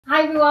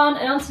Hi everyone,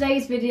 and on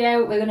today's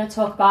video we're going to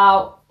talk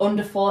about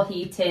underfloor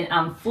heating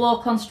and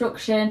floor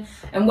construction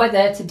and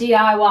whether to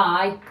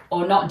DIY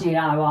or not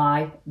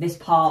DIY this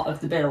part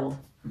of the build.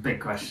 Big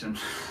question.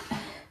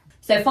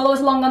 So follow us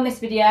along on this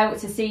video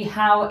to see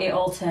how it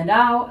all turned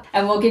out,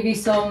 and we'll give you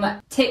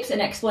some tips and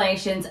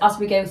explanations as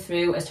we go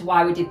through as to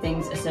why we did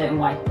things a certain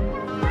way.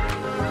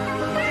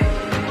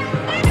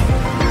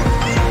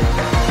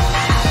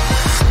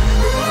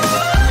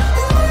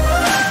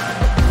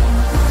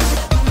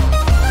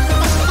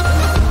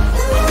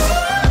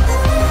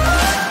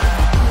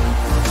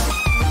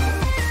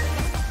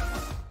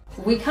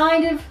 We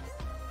kind of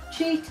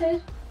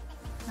cheated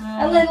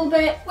a little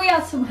bit. We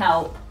had some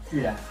help.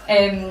 Yeah.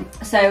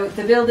 So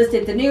the builders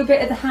did the new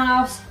bit of the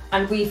house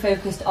and we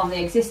focused on the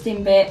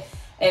existing bit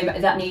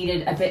that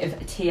needed a bit of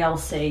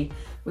TLC,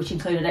 which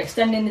included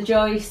extending the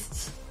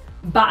joists,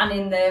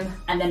 battening them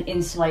and then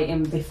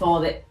insulating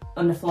before the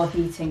underfloor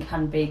heating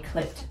can be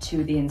clipped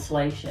to the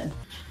insulation.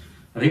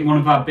 I think one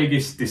of our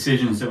biggest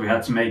decisions that we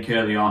had to make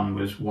early on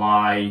was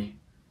why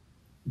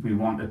we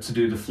wanted to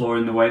do the floor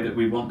in the way that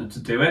we wanted to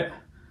do it.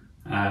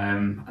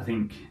 I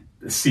think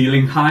the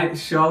ceiling height,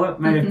 Charlotte,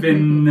 may have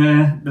been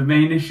the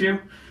main issue.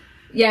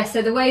 Yeah,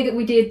 so the way that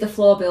we did the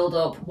floor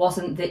build-up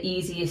wasn't the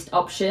easiest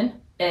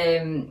option.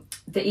 The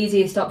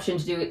easiest option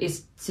to do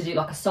is to do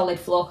like a solid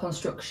floor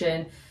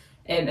construction,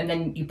 and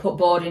then you put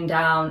boarding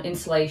down,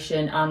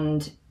 insulation,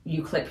 and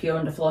you clip your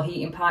underfloor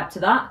heating pipe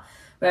to that.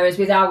 Whereas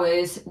with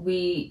ours,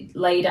 we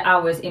laid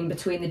ours in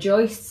between the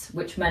joists,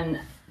 which meant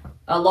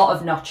a lot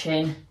of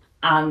notching,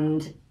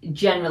 and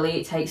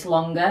generally it takes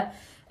longer.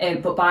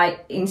 But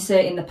by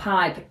inserting the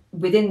pipe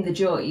within the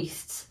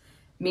joists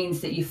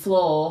means that your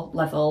floor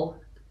level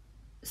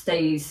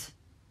stays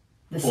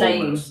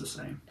Almost the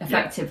same,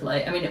 effectively.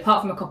 Yeah. I mean,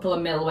 apart from a couple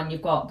of mil when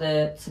you've got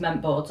the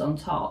cement boards on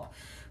top.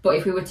 But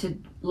if we were to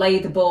lay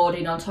the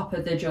boarding on top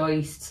of the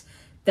joists,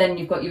 then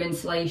you've got your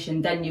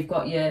insulation, then you've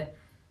got your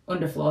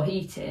underfloor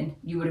heating,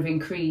 you would have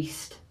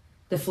increased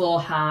the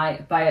floor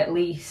height by at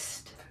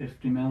least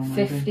 50 mil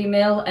maybe. 50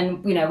 mil.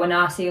 And, you know, when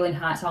our ceiling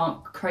heights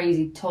aren't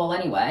crazy tall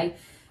anyway,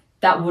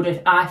 that would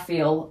have, I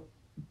feel,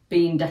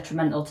 been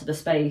detrimental to the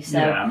space. So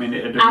yeah, I mean,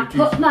 I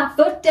put my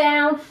foot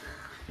down.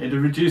 It'd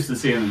have reduced the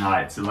ceiling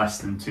height to less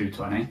than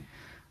 220,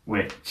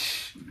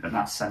 which, and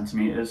that's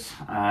centimetres.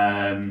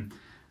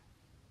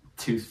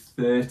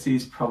 230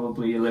 is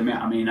probably your limit.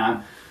 I mean,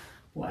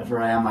 whatever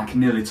I am, I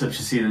can nearly touch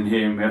the ceiling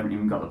here and we haven't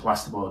even got the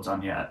plasterboards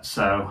on yet.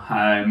 So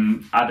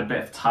add a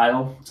bit of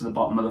tile to the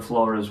bottom of the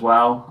floor as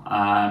well.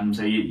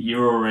 So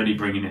you're already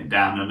bringing it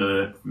down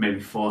another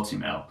maybe 40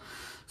 mil.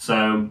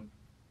 So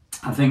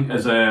I think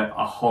as a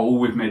whole,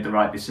 we've made the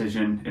right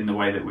decision in the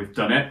way that we've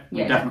done it.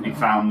 Yeah, we definitely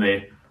found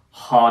the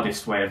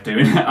hardest way of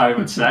doing it, I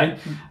would say,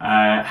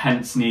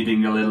 hence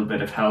needing a little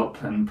bit of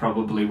help, and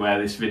probably where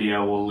this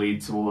video will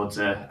lead towards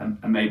a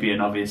maybe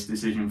an obvious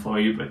decision for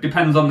you, but it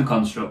depends on the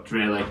construct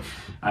really,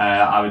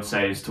 I would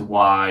say, as to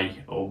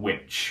why or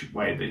which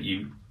way that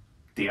you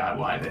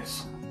DIY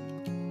this.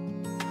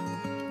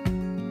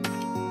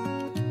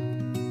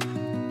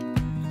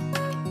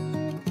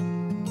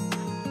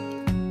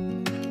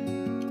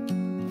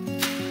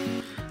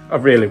 I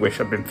really wish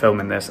I'd been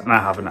filming this, and I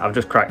haven't. I've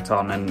just cracked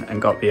on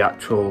and got the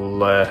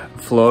actual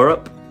floor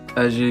up,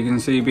 as you can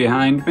see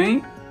behind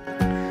me.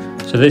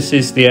 So this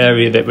is the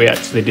area that we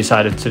actually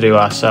decided to do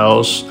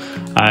ourselves.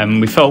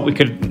 We felt we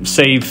could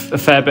save a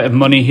fair bit of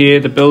money here.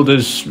 The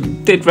builders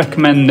did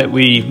recommend that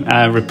we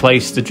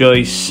replace the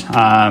joists,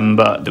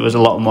 but there was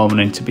a lot more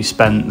money to be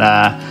spent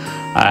there.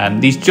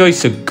 These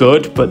joists are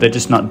good, but they're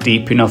just not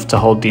deep enough to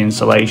hold the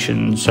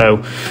insulation.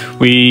 So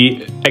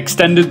we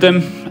extended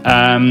them.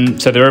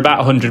 So they're about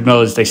 100 mil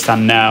as they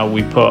stand now.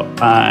 We put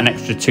an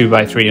extra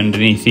 2x3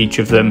 underneath each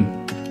of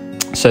them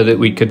so that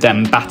we could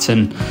then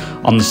batten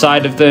on the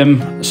side of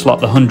them, slot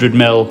the 100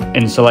 mil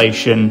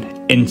insulation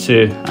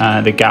into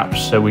the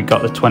gaps. So we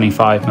got the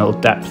 25 mil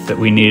depth that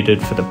we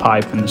needed for the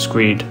pipe and the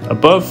screed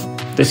above.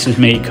 This is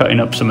me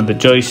cutting up some of the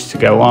joists to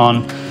go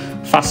on,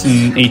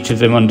 fasten each of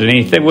them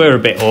underneath. They were a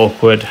bit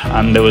awkward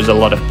and there was a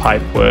lot of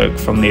pipe work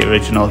from the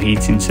original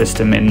heating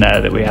system in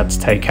there that we had to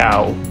take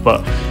out,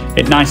 but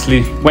it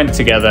nicely went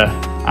together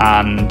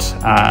and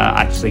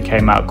actually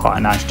came out quite a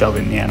nice job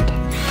in the end.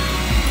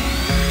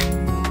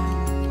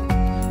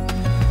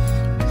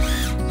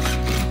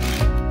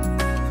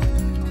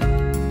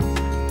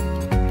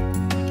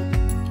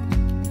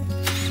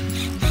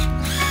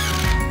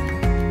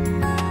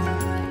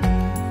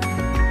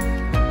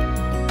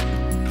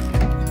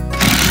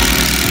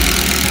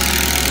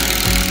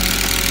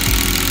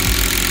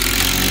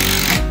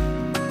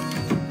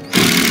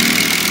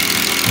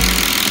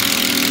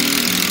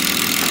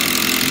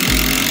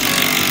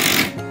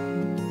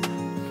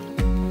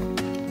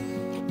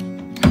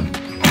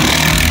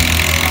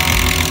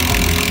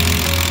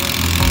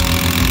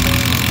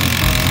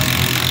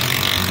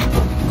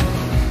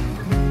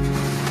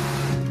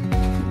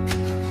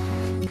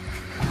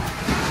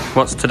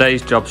 What's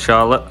today's job,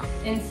 Charlotte?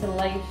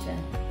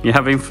 Insulation. You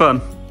having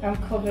fun? I'm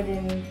covered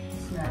in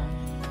snow.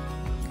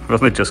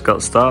 We've only just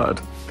got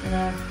started.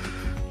 No.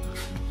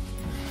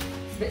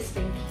 bit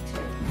stinky too.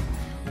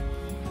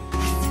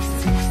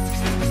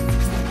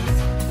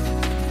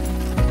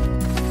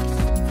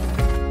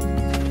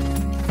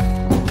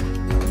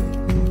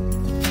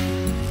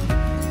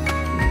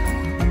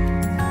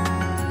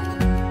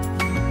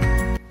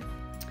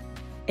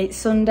 It's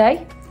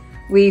Sunday.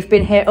 We've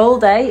been here all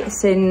day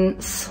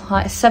since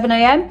like 7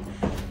 AM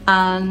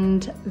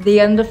and the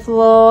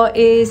underfloor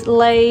is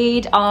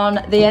laid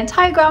on the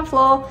entire ground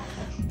floor.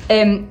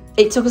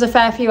 It took us a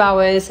fair few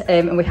hours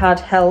and we had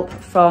help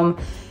from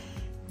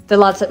the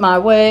lads at my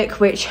work,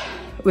 which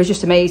was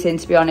just amazing,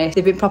 to be honest.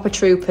 They've been proper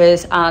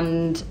troopers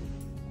and,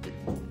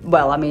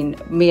 well, I mean,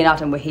 me and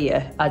Adam were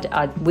here.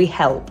 We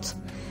helped.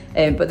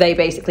 But they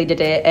basically did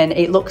it and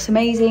it looks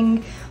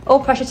amazing. All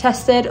pressure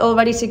tested, all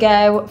ready to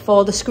go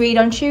for the screed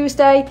on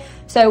Tuesday.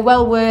 So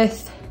well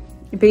worth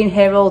being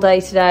here all day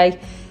today.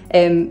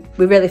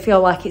 We really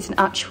feel like it's an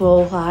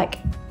actual like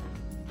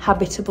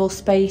habitable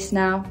space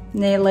now,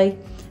 nearly.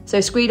 So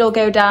screed will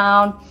go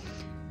down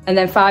and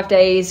then 5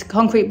 days,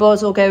 concrete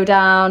boards will go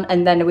down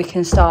and then we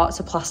can start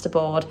to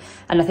plasterboard.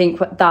 And I think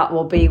that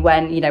will be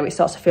when, you know, it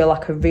starts to feel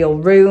like a real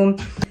room.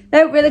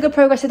 No, really good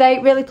progress today,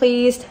 really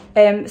pleased.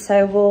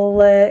 So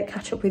we'll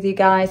catch up with you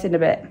guys in a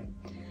bit.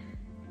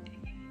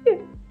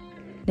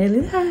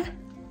 Nearly there.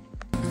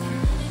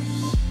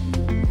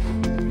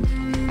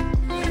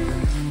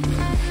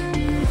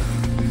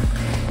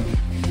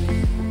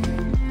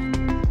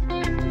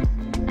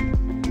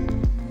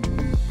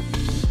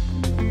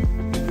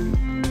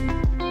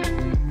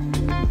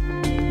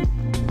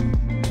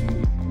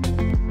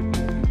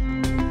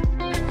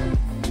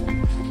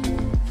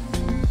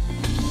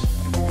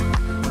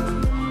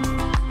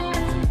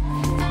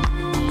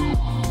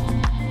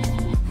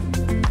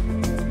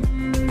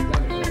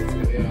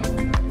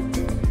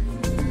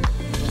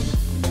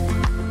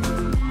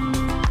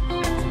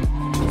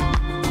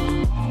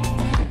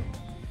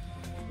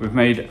 We've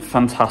made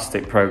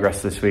fantastic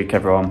progress this week,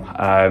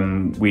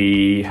 everyone.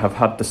 We have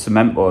had the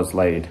cement boards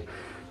laid,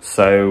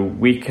 so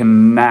we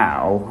can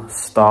now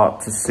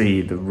start to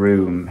see the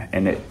room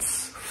in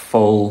its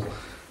full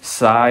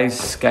size,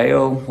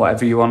 scale,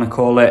 whatever you want to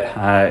call it.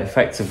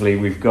 Effectively,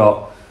 we've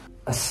got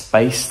a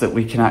space that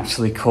we can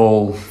actually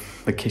call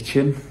the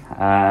kitchen.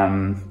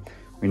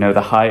 We know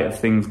the height of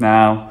things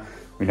now.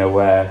 We know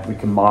where we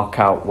can mark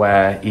out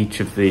where each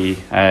of the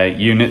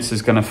units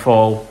is going to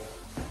fall.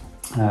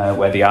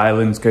 Where the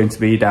island's going to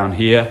be down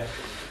here,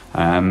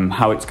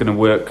 how it's going to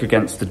work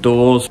against the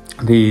doors.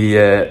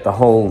 The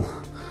whole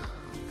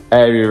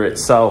area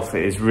itself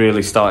is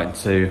really starting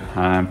to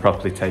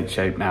properly take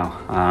shape now,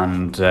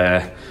 and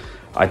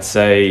I'd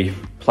say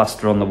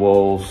plaster on the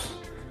walls,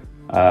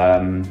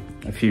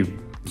 a few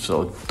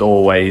sort of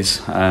doorways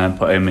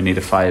put in. We need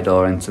a fire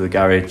door into the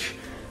garage.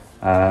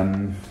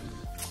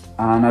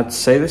 And I'd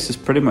say this is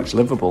pretty much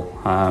livable.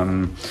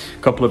 A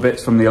couple of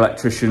bits from the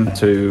electrician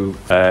to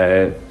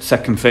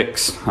second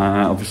fix.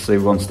 Obviously,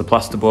 once the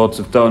plasterboards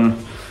have done,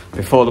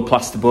 before the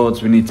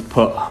plasterboards, we need to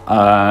put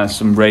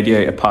some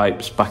radiator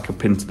pipes back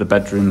up into the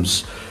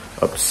bedrooms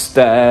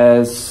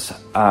upstairs,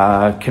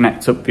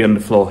 connect up the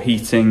underfloor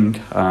heating.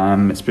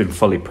 It's been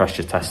fully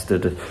pressure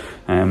tested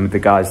with the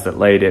guys that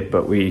laid it,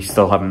 but we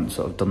still haven't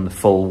sort of done the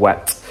full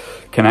wet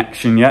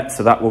connection yet.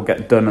 So that will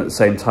get done at the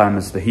same time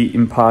as the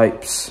heating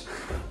pipes.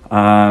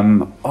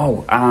 I'm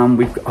not going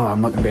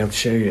to be able to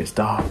show you, it's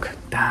dark.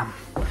 Damn,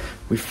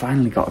 we've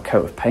finally got a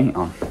coat of paint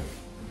on.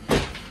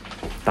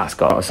 That's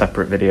got a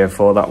separate video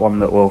for that one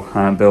that we'll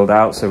build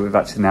out, so we've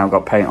actually now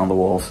got paint on the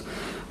walls.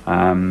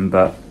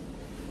 But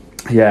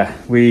yeah,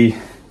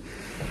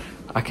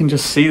 I can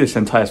just see this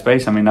entire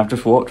space. I mean, I've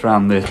just walked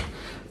around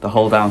the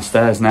whole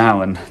downstairs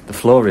now and the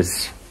floor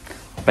is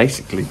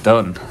basically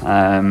done.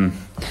 A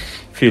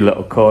few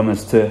little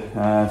corners to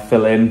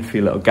fill in, a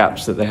few little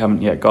gaps that they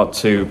haven't yet got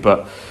to,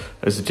 but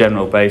as a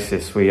general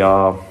basis, we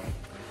are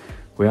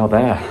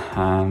there.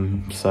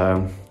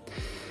 So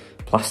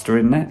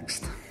plastering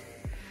next.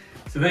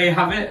 So there you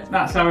have it.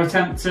 That's our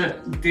attempt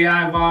at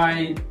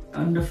DIY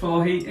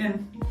underfloor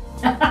heating.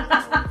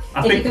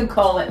 If you can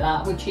call it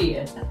that, we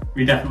cheated.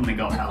 We definitely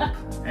got help.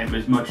 It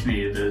was much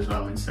needed as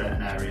well in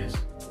certain areas.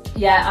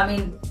 Yeah, I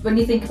mean, when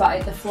you think about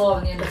it, the floor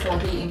and the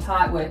underfloor heating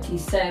pipework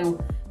is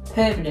so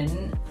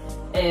permanent.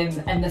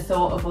 And the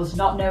thought of us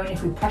not knowing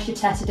if we pressure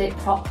tested it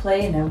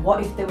properly, and then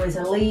what if there was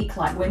a leak,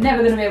 like we're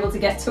never going to be able to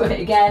get to it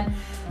again.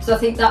 So I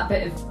think that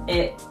bit of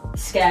it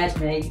scared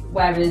me,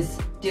 whereas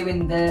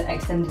doing the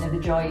extending of the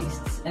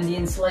joists and the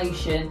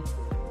insulation,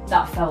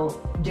 that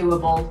felt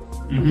doable.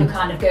 We could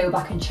kind of go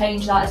back and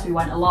change that as we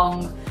went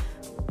along.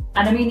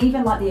 And I mean,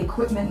 even like the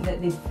equipment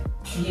that they've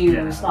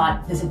used,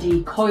 like there's a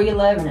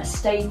decoiler and a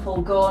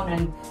staple gun,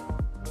 and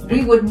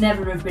we would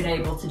never have been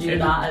able to do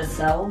that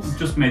ourselves.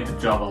 Just made the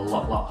job a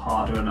lot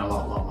harder and a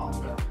lot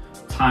longer.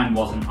 Time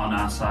wasn't on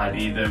our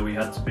side either. We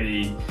had to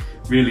be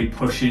really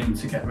pushing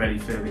to get ready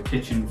for the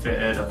kitchen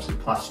fitted, obviously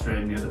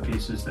plastering the other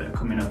pieces that are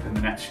coming up in the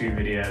next few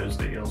videos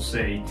that you'll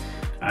see,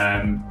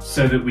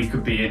 so that we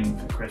could be in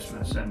for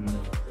Christmas. And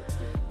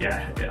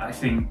yeah, I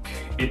think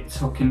it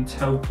took in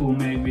total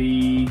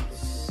maybe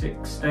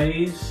 6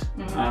 days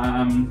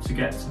to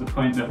get to the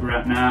point that we're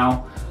at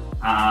now,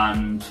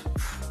 and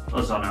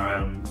us on our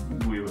own,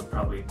 we were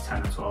probably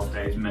 10 or 12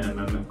 days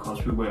minimum. Of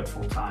course, we work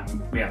full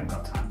time, we haven't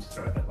got time to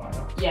throw it like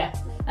that. Yeah,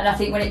 and I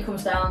think when it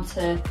comes down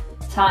to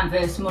time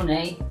versus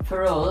money,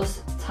 for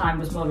us, time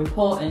was more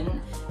important.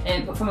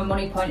 But from a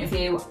money point of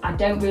view, I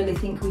don't really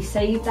think we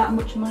saved that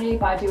much money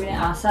by doing it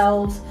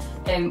ourselves.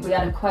 We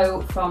had a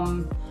quote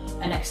from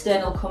an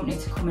external company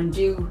to come and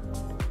do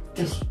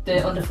the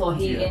underfloor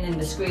heating and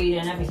the screed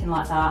and everything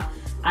like that,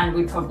 and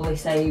we probably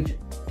saved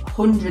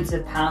hundreds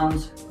of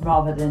pounds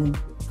rather than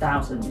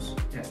thousands.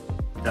 Yeah,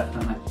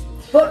 definitely.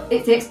 But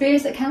it's the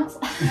experience that counts.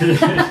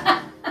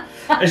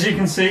 As you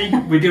can see,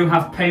 we do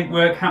have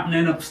paintwork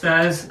happening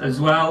upstairs as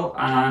well,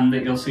 and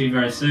that you'll see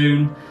very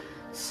soon.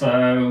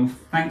 So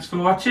thanks for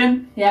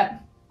watching.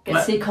 Yep, get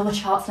to see colour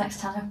charts next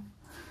time.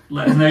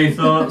 Let us know your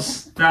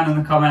thoughts down in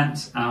the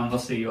comments, and we'll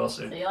see you all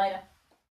soon. See you later.